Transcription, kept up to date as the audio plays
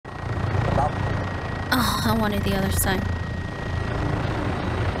Oh, I wanted the other side.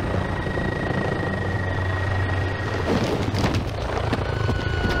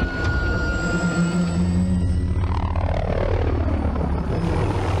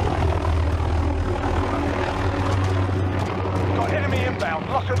 Got enemy inbound,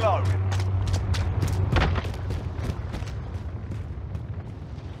 lock and load.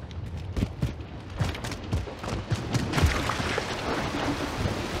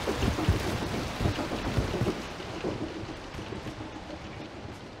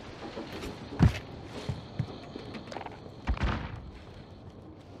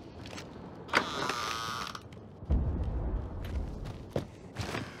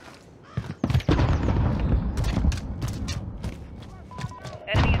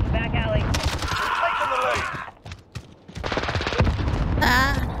 Enemy in the back alley. Taking the lead.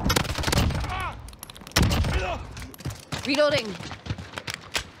 Ah, Reloading.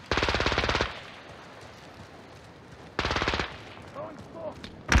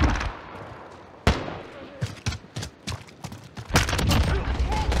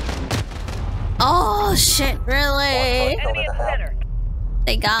 oh shit! Really? Enemy in the center.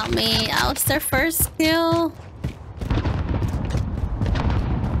 They got me. That was their first kill.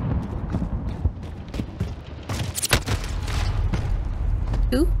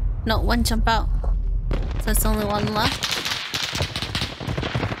 Two? No, one jump out. So it's only one left.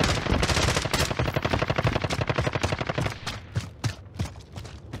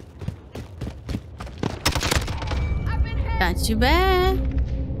 Got you back.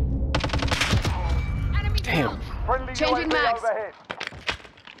 Damn. Friendly Changing UAV mags. overhead.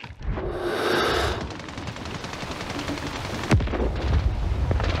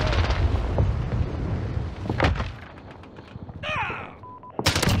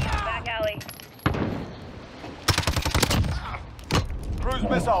 Back alley. Cruise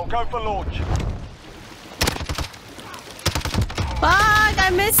missile, go for launch. Fuck! I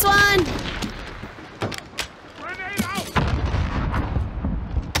missed one.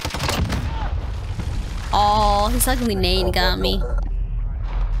 Oh, his ugly nade got me.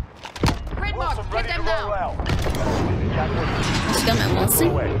 Grid mark. Wilson Get ready to them roll now. out. Jack Wilson. She got my Wilson.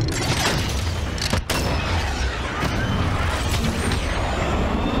 Away.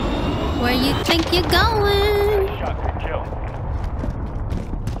 Where you think you're going? Shot, good kill.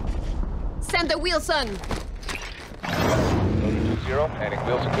 Send the Wilson. 0, heading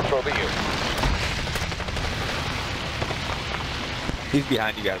Wilson control to you. He's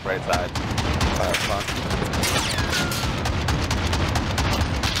behind you guys, right side. Fun.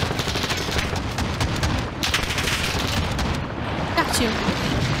 Got you.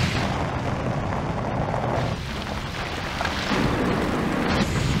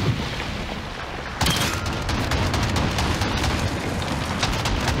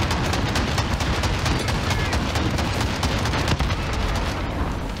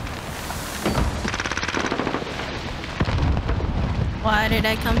 Why did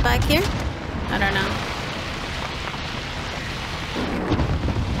I come back here? I don't know.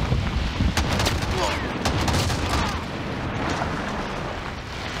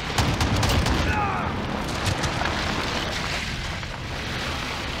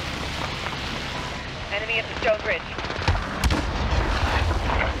 Enemy at the stone bridge.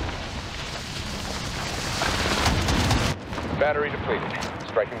 Battery depleted.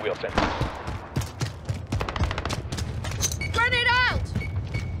 Striking Wilson. Grenade out.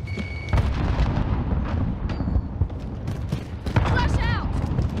 Flash out.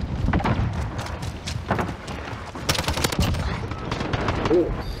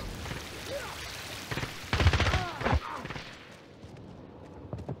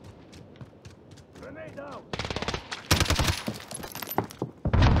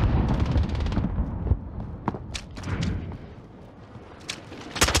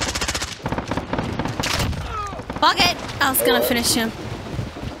 Fuck it! I was gonna finish him.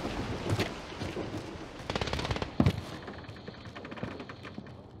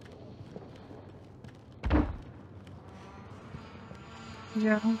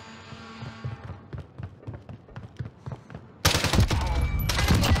 Yeah.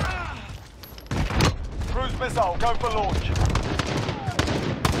 Cruise missile, go for launch.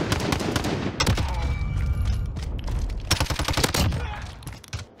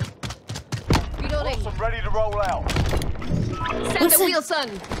 Reloading. Wilson ready to roll out. Send the Wilson.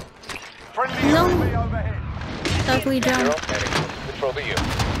 Friendly No. UAV overhead. Ugly 0, down. heading Wilson control to you.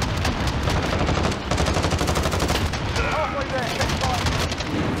 Halfway there, check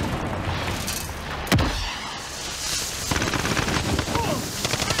fire.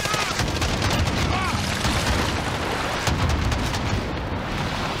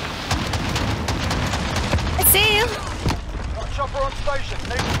 see you. Got a chopper on station.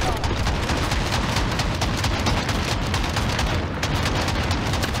 Need to go.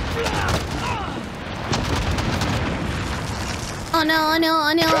 Oh no, oh no,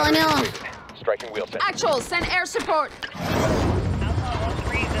 oh no, oh Battery no. completed. Striking wheel center. Actual, send air support. Alpha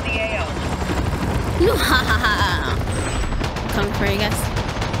 1-3 is in the AO. No, ha ha ha. Coming for you guys.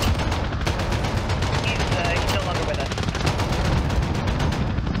 He's no longer with us.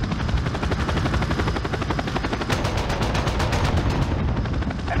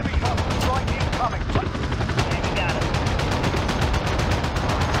 Enemy cluster strike incoming. Yeah, you got him.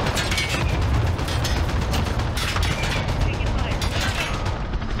 Taking fire.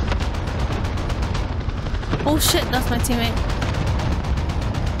 Oh shit, that's my teammate.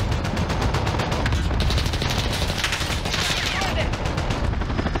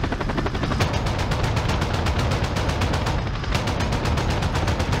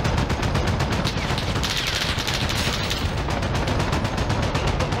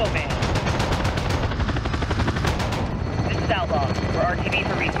 Oh man. This is Outlaw. For RTV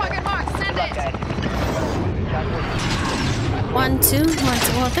for respawn. Target mark, send Good luck, it. guys. 1, 2, 1, 2.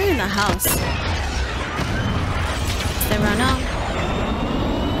 Well, they're in the house. They run out.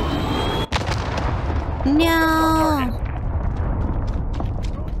 No.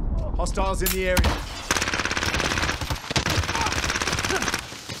 Hostiles in the area.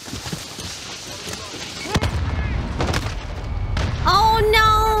 Oh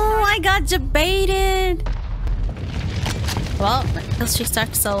no, I got debated. Well, until she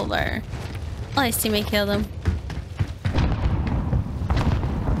starts over. Oh, his teammate killed him.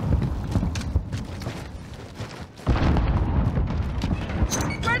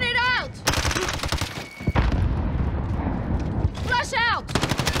 Grenade out. Flash out.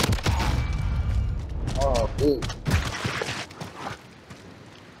 Oh, dude.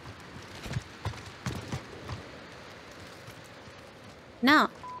 No.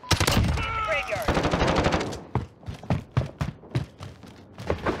 Graveyard.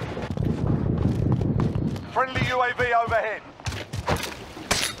 Friendly UAV overhead.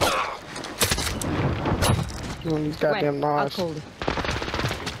 You and these goddamn knives.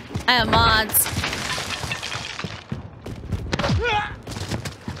 I have mods.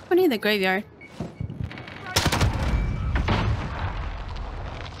 We need the graveyard.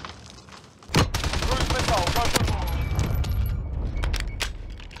 Cruise missile. Go for launch.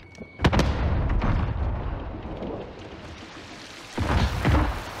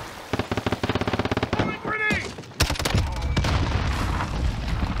 Throwing grenade.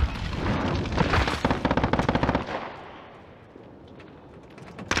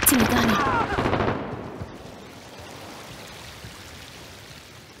 Teammate got him.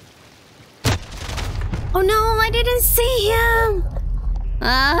 Oh no, I didn't see him.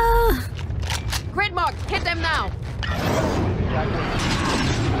 Ah. Grid mark, hit them now.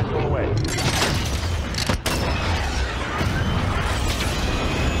 Go away.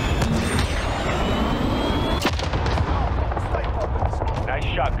 Stay focused. Nice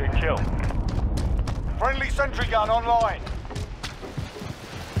shot, good kill. Friendly sentry gun online.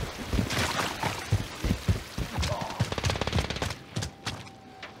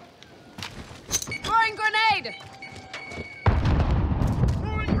 Throwing grenade.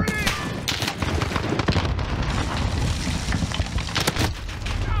 Throwing grenade.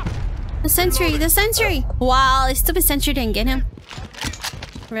 The sentry, the sentry. Wow, the stupid sentry didn't get him.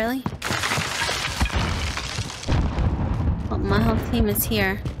 Really? Oh, my whole team is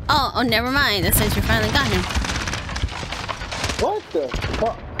here. Oh, never mind. The sentry finally got him. What the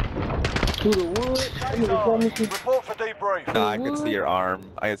fuck? Through the wood? You gonna tell me to... Report for debrief. No, I can see your arm.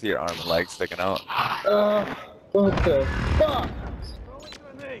 I can see your arm and leg sticking out. What the fuck?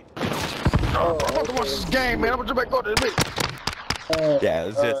 I'm about to watch this game, man. I'm gonna back go to the beat. Yeah,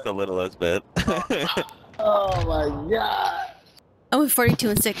 it's just the littlest bit. Oh my god. Oh, 42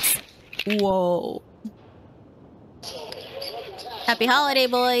 and 6. Whoa. Happy holiday,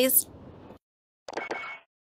 boys.